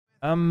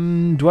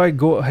Do I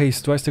go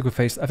haste? Do I stick with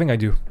haste? I think I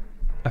do.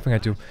 I think I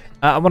do.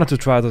 I wanted to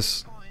try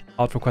this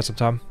out for quite some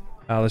time.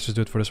 Let's just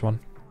do it for this one.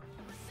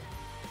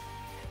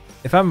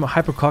 If I'm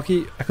hyper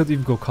cocky, I could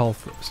even go call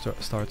for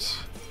starts.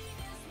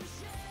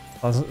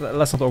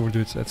 Let's not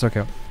overdo it. It's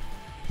okay.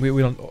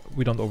 We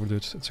don't overdo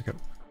it. It's okay.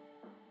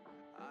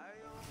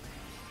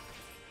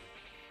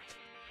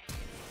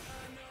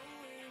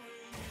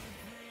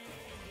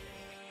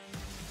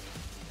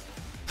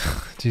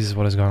 Jesus,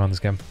 what is going on in this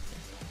game?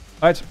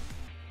 Alright.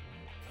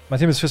 My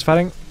team is fist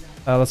fighting.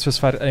 Let's fist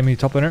fight enemy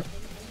top laner.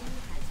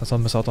 Let's not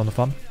miss out on the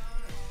fun.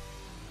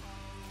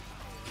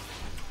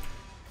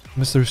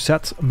 Mr.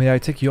 Set, may I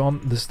take you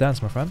on this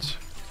dance, my friends?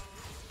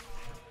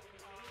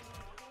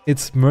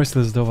 It's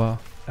Merciless Dovah.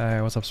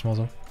 What's up,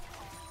 Smallzo?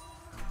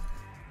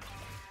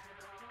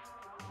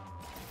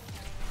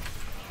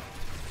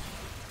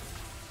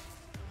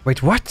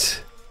 Wait,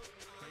 what?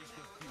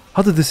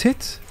 How did this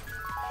hit?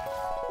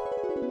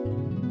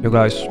 Yo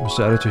guys,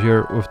 Mr. Editor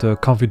here with the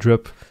comfy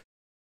drip.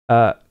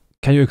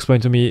 Can you explain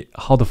to me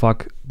how the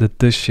fuck did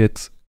this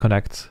shit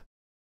connect?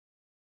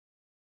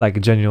 Like,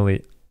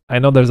 genuinely. I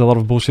know there's a lot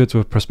of bullshit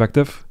with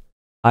perspective.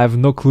 I have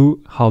no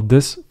clue how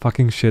this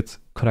fucking shit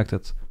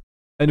connected.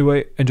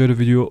 Anyway, enjoy the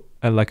video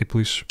and like it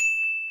please.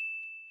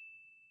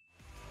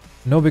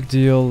 No big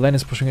deal. Lane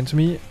is pushing into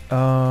me.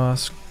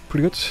 It's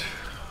pretty good.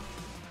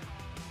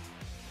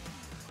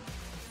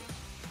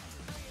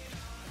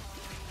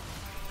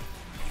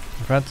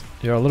 My friend,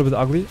 you're a little bit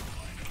ugly.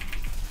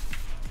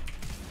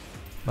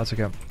 That's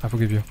okay. I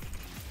forgive you.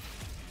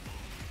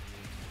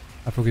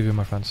 I forgive you,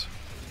 my friends.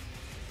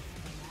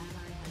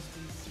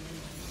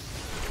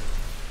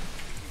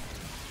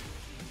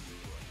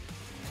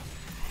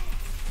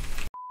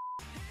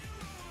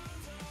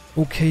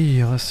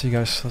 Okay, let's see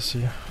guys, let's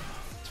see.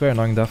 It's very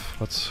annoying death,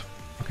 but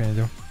what can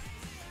you do?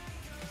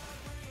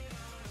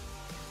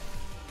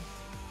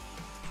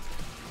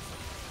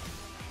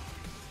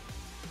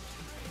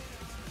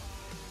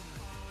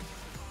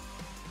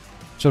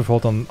 Should have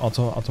hold on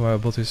onto my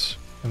abilities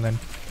and then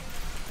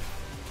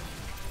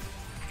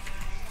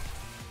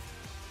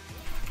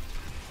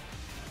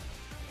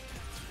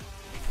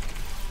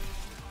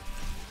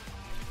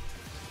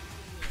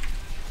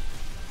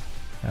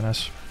yeah,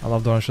 nice. I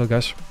love Doran Shield,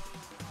 guys.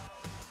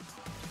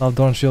 Love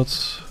Doran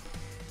Shields.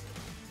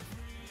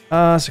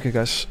 It's okay,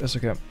 guys. It's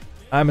okay.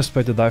 I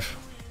misplayed the dive.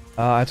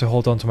 I had to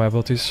hold on to my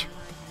abilities.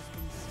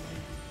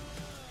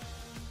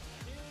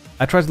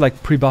 I tried to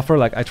like pre-buffer,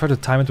 like I tried to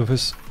time it with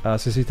his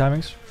CC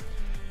timings.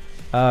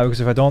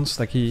 Because if I don't,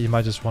 like he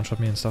might just one-shot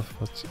me and stuff,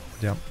 but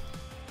yeah.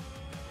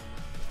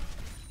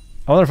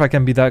 I wonder if I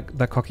can be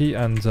that cocky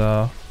and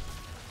go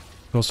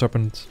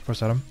Serpent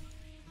first at him.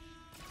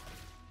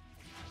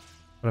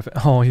 But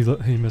if oh,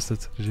 he missed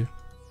it, GG.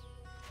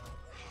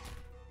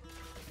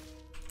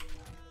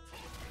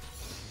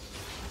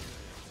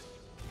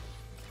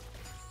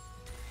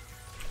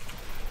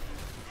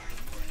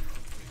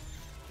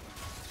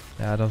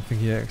 Yeah, I don't think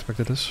he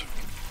expected this.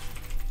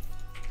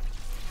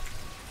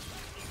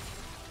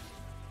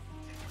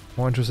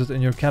 More interested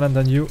in your cannon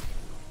than you.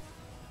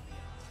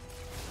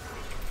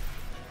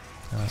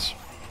 Nice.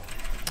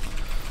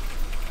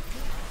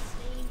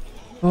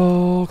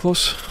 Oh,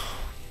 close.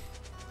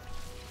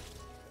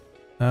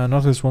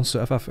 Nautilus wants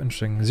to FF.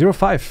 Interesting.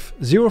 0-5.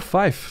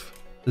 0-5.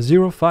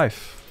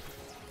 0-5.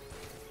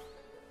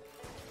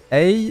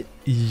 Hey,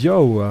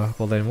 yo.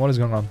 Botlane, what is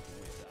going on?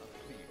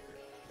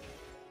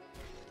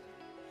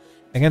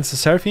 Against the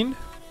Seraphine?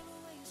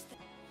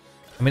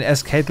 I mean,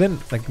 as Caitlyn,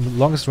 like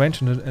longest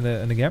range in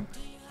the game.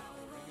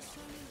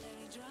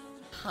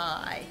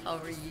 Hi, how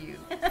are you?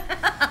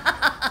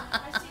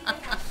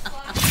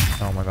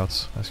 Oh my god,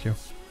 nice Q.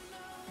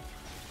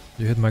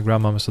 You hit my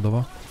grandma, Mr.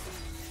 Dovah.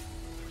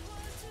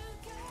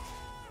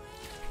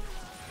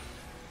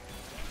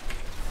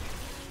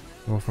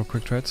 Go for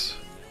quick trades.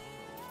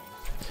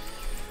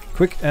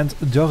 Quick and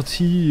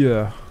dirty.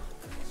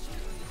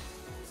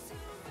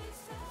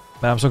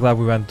 Man, I'm so glad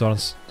we went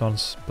Dawn's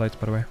Blade,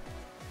 by the way.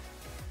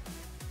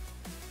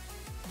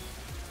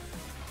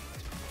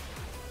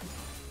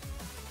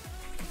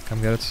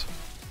 Come get it.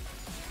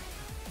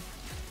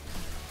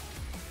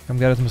 Come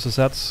get it, Mr.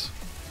 Sets.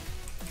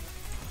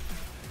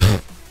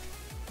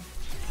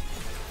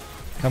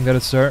 Come get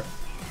it, sir.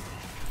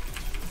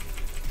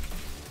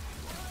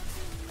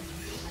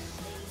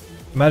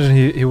 Imagine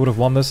he would have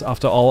won this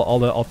after all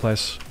the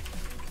outplays.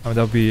 I mean,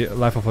 that would be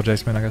life of a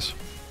Jayce man, I guess.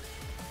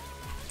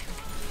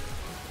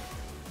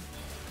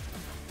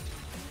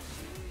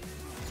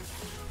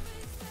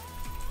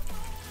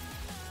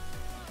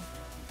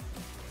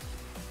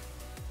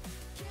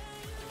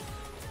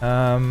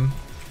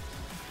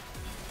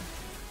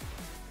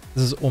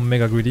 This is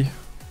Omega greedy,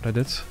 what I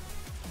did.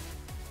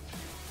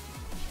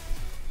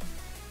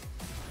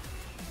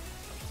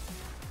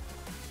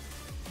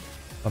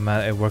 But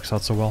man, it works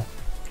out so well.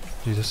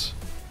 Jesus.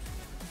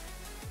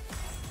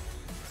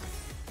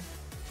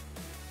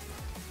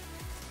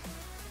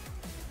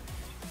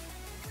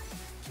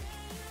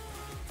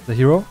 The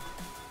hero?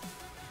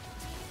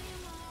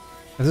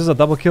 If this is a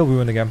double kill, we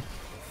win the game.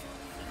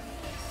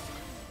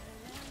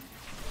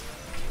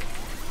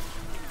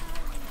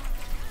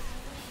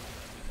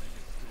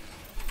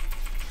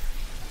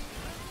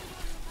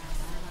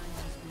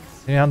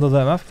 Can you handle the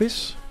MF,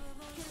 please?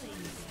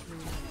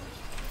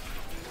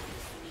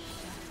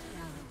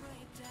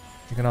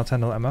 You cannot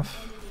handle MF.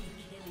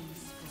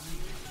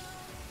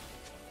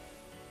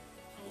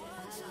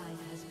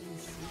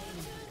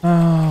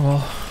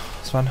 Well,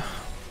 it's fine.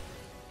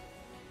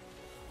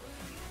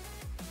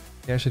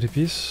 Yeah,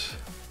 HTTPs.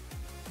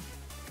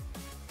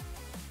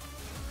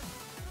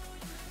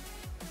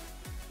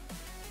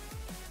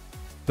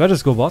 Do I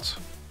just go bot?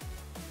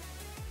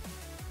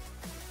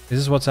 Is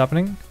this what's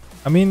happening?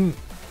 I mean,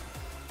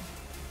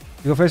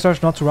 you go face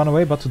rush not to run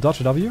away, but to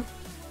dodge a W.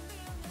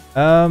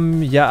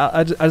 Yeah,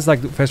 I just like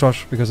face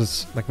rush because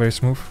it's like very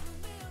smooth,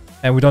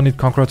 and we don't need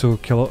Conqueror to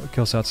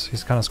kill sets.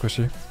 He's kind of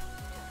squishy,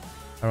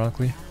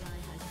 ironically.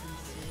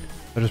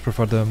 I just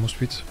prefer the move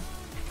speed.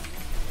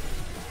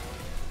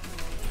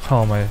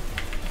 Oh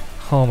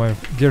my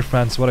dear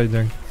friends, what are you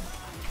doing?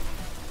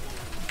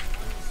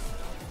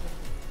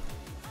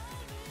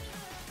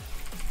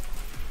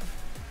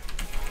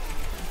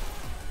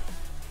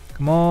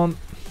 Come on.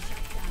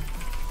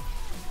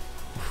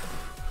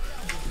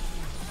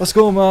 Let's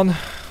go, man.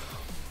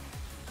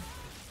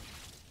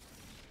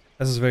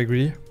 This is very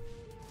greedy.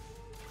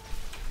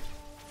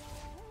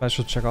 I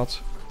should check out.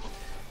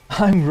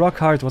 I'm rock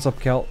hard. What's up,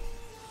 Kel?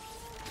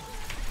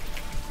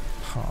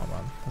 Oh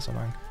man, that's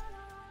annoying.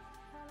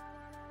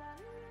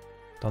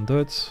 Don't do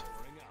it.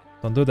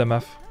 Don't do it,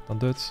 MF. Don't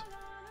do it.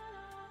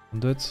 Don't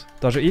do it.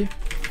 Dodge E.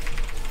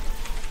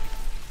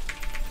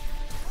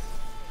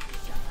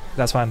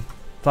 That's fine.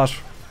 Flash.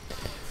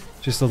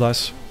 She still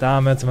dies.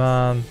 Damn it,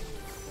 man.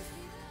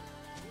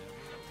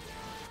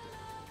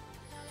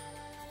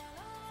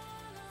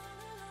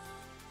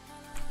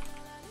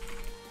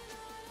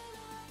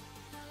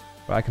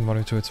 But I can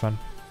 1v2, it's fine.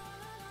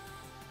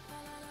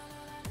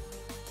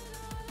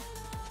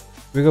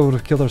 Vigo would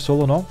have killed her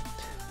solo, no?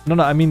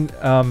 No, I mean,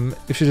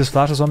 if she just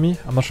flashes on me,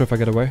 I'm not sure if I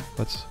get away,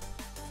 but...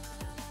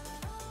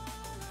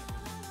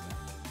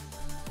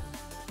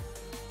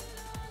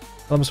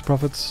 Hello, Mr.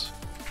 Prophets.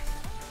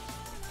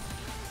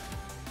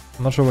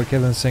 I'm not sure what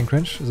Caitlyn is saying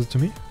cringe. Is it to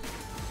me?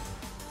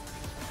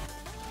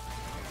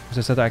 As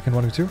I said, I can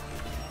 1v2.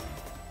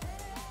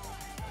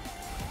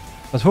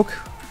 Let's hook.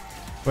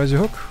 Where's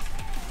your hook?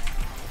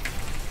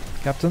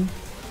 Captain.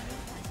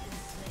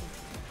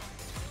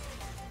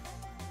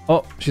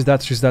 Oh, she's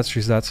dead, she's dead,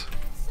 she's dead.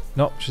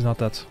 No, she's not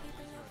dead.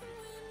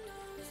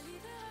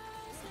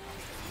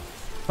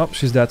 Oh,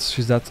 she's dead,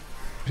 she's dead.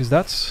 She's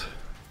dead.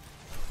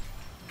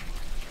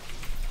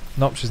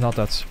 No, she's not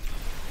dead.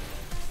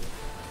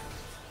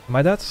 Am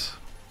I dead?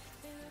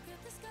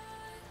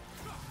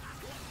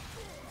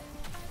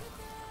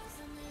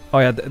 Oh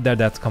yeah, they're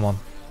dead, come on.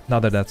 Now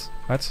they're dead,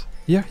 right?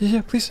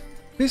 Here, please,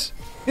 please.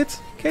 Hit,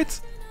 Kate.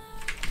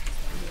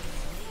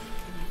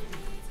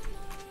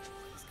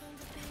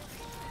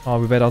 Oh,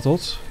 we bait out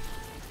ult.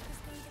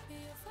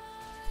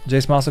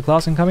 Jayce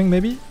masterclass incoming,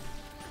 maybe?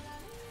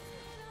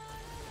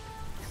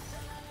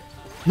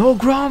 No,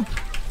 Gromp!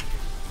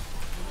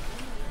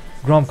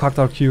 Gromp cocked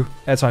our Q.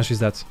 That's fine, she's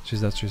dead.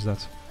 She's dead, she's dead.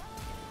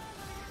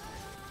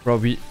 Bro,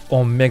 we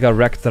omega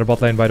wrecked their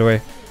bot lane, by the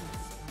way.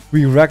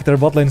 We wrecked their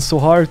bot lane so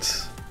hard.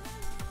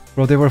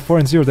 Bro, they were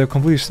 4-0. They were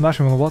completely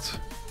smashing on the bot.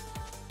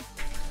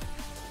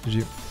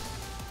 GG.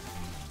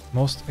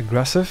 Most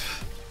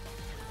aggressive.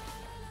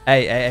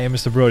 Hey,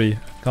 Mr. Brody.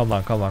 Calm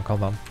down, calm down, calm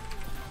down.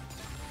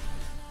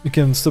 You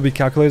can still be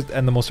calculated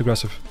and the most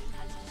aggressive.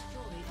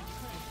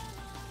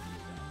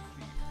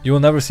 You will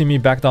never see me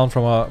back down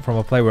from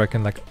a play where I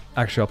can like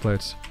actually outplay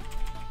it.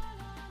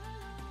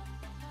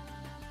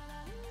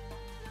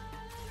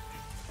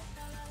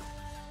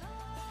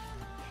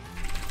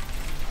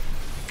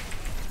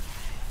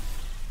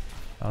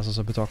 That was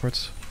a bit awkward.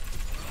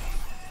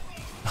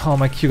 Oh,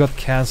 my Q got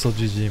cancelled.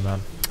 GG, man.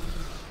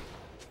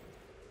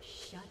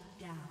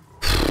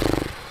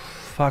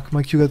 Fuck,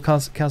 my Q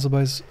got cancelled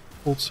by his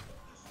ults.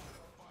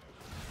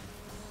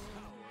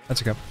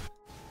 That's okay.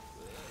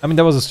 I mean,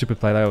 that was a stupid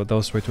play. That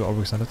was way too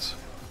overextended.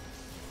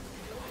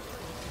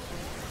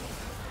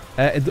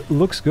 It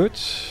looks good.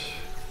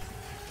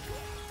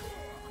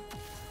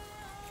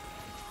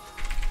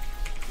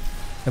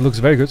 It looks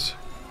very good.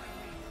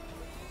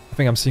 I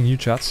think I'm seeing you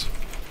chats.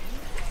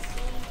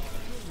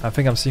 I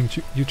think I'm seeing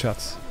you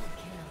chats.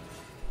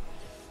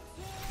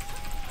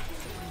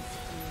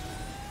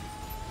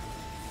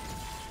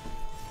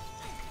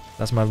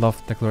 That's my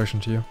love declaration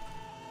to you.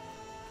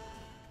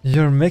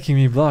 You're making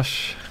me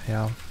blush.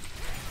 Yeah,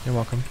 you're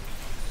welcome.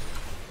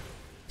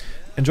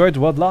 Enjoyed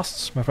what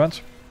lasts, my friend.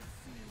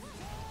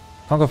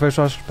 Congo face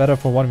rush better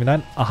for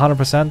 1v9.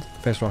 100%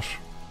 face rush.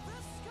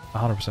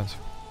 100%.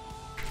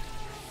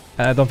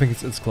 And I don't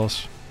think it's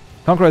close.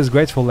 Conqueror is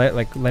great for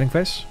like laning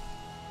phase.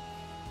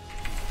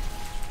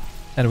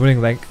 And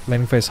winning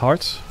laning phase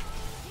hard.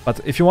 But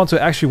if you want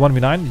to actually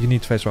 1v9, you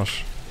need face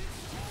rush.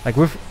 Like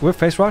with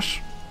face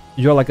rush,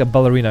 you're like a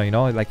ballerina, you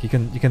know? Like you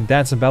can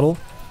dance in battle.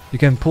 You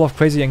can pull off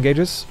crazy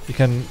engages. You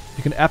can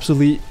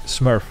absolutely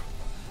smurf.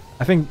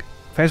 I think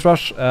face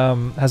rush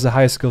has the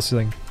highest skill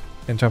ceiling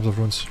in terms of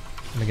runes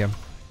in the game.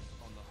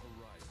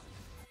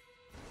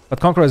 But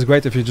Conqueror is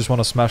great if you just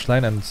want to smash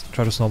lane and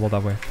try to snowball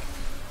that way.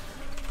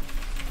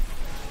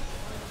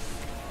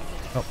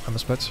 Oh, I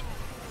missplit.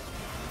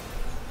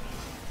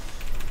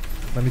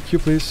 Let me Q,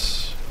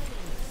 please.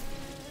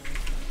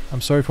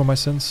 I'm sorry for my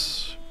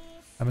sins.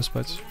 I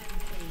missplit.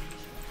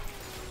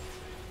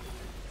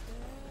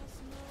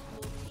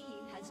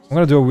 I'm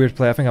gonna do a weird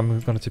play. I think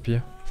I'm gonna TP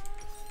you.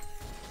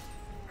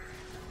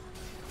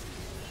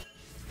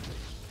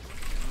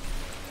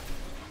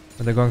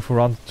 And they're going for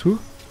round 2.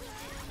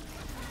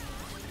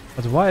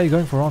 But why are you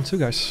going for round 2,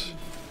 guys?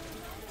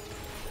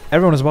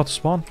 Everyone is about to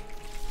spawn.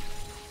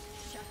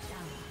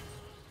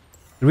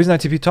 The reason I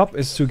TP top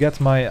is to get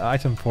my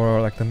item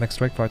for like the next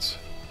break fights.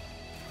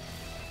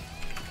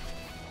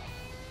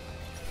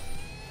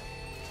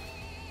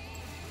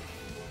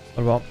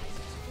 Oh well,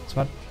 it's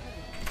fine.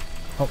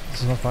 Oh,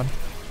 this is not fun.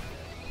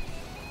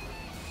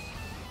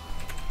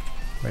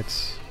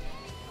 Wait,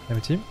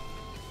 enemy team.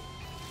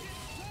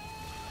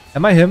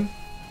 Am I him?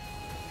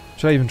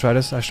 Should I even try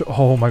this? I should.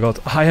 Oh my god,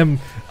 I am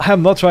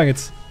not trying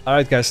it. All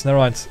right, guys, never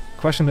mind.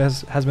 Question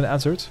has been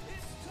answered.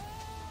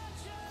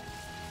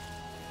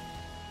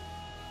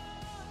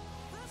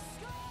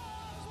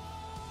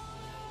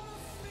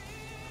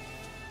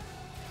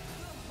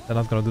 They're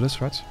not gonna do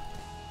this, right?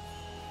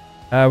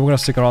 We're gonna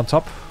stick around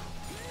top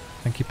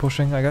and keep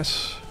pushing, I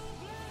guess.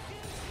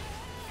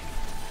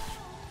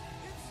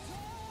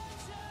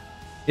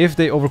 If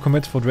they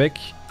overcommit for Drake,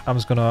 I'm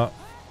just gonna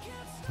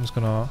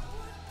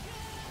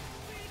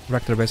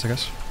wreck their base, I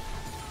guess.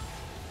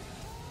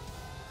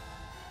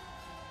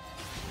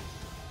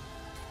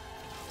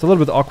 It's a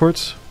little bit awkward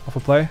of a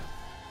play.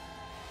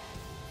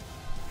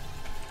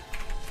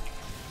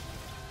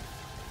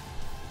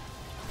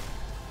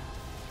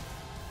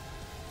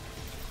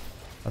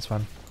 That's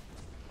fine.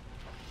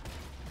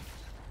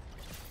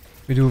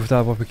 We do with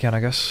that what we can, I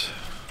guess.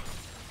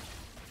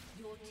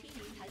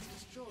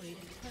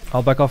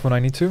 I'll back off when I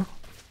need to.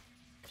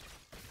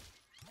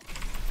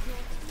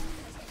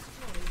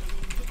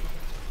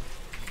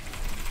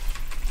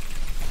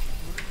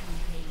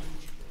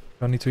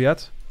 Don't need to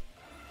yet.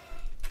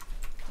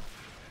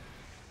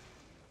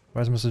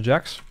 Where's Mr.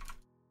 Jax?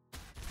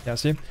 Yeah,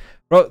 see?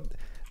 Bro,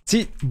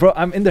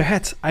 I'm in their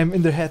head. I'm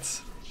in their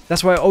heads.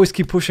 That's why I always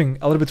keep pushing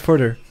a little bit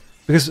further.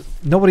 Because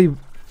nobody,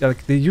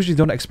 like, they usually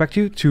don't expect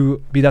you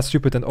to be that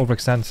stupid and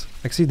overextend.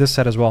 Like, see this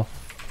set as well.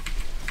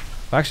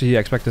 Actually, he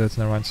expected it,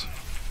 never mind.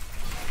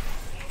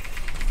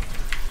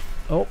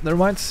 Oh, never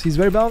mind. He's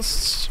very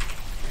balanced.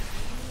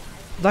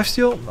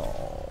 Lifesteal?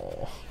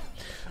 No.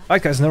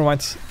 Alright, guys, never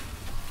mind.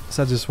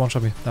 Said just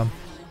one-shot me. Damn.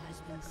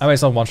 I mean,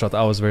 it's not one-shot.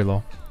 I was very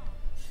low.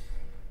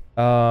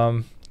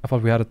 I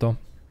thought we had it, though.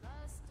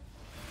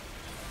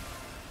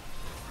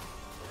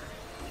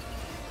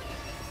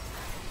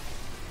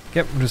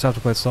 Okay, we just have to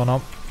play it slow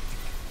now.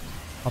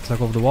 I'll take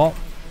over the wall.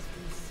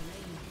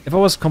 If I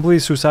was completely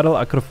suicidal,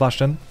 I could have flashed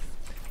in.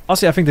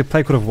 Honestly, I think the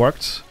play could have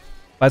worked.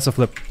 But it's a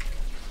flip.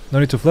 No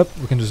need to flip,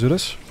 we can just do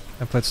this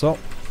and play it slow.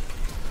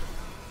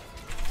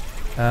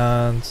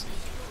 And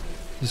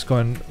just go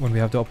in when we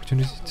have the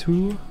opportunity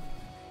to.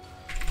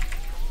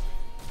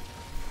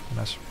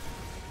 Nice.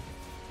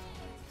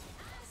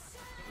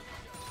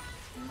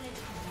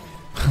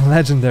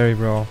 Legendary,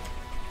 bro.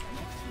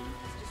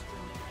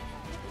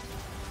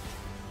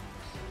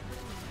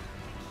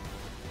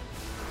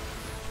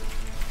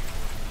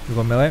 We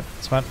go melee,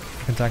 it's fine,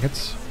 we can tank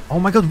it. Oh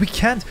my god, we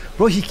can't!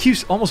 Bro, he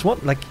keeps almost one,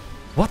 like,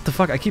 what the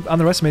fuck? I keep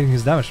underestimating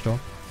his damage though.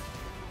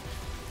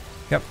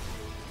 Yep.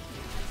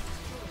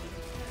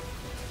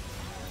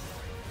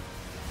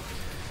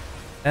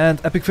 And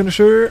epic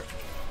finisher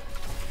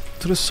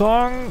to the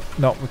song.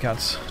 No, we can't.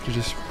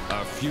 GG's.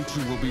 Our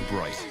future will be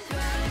bright.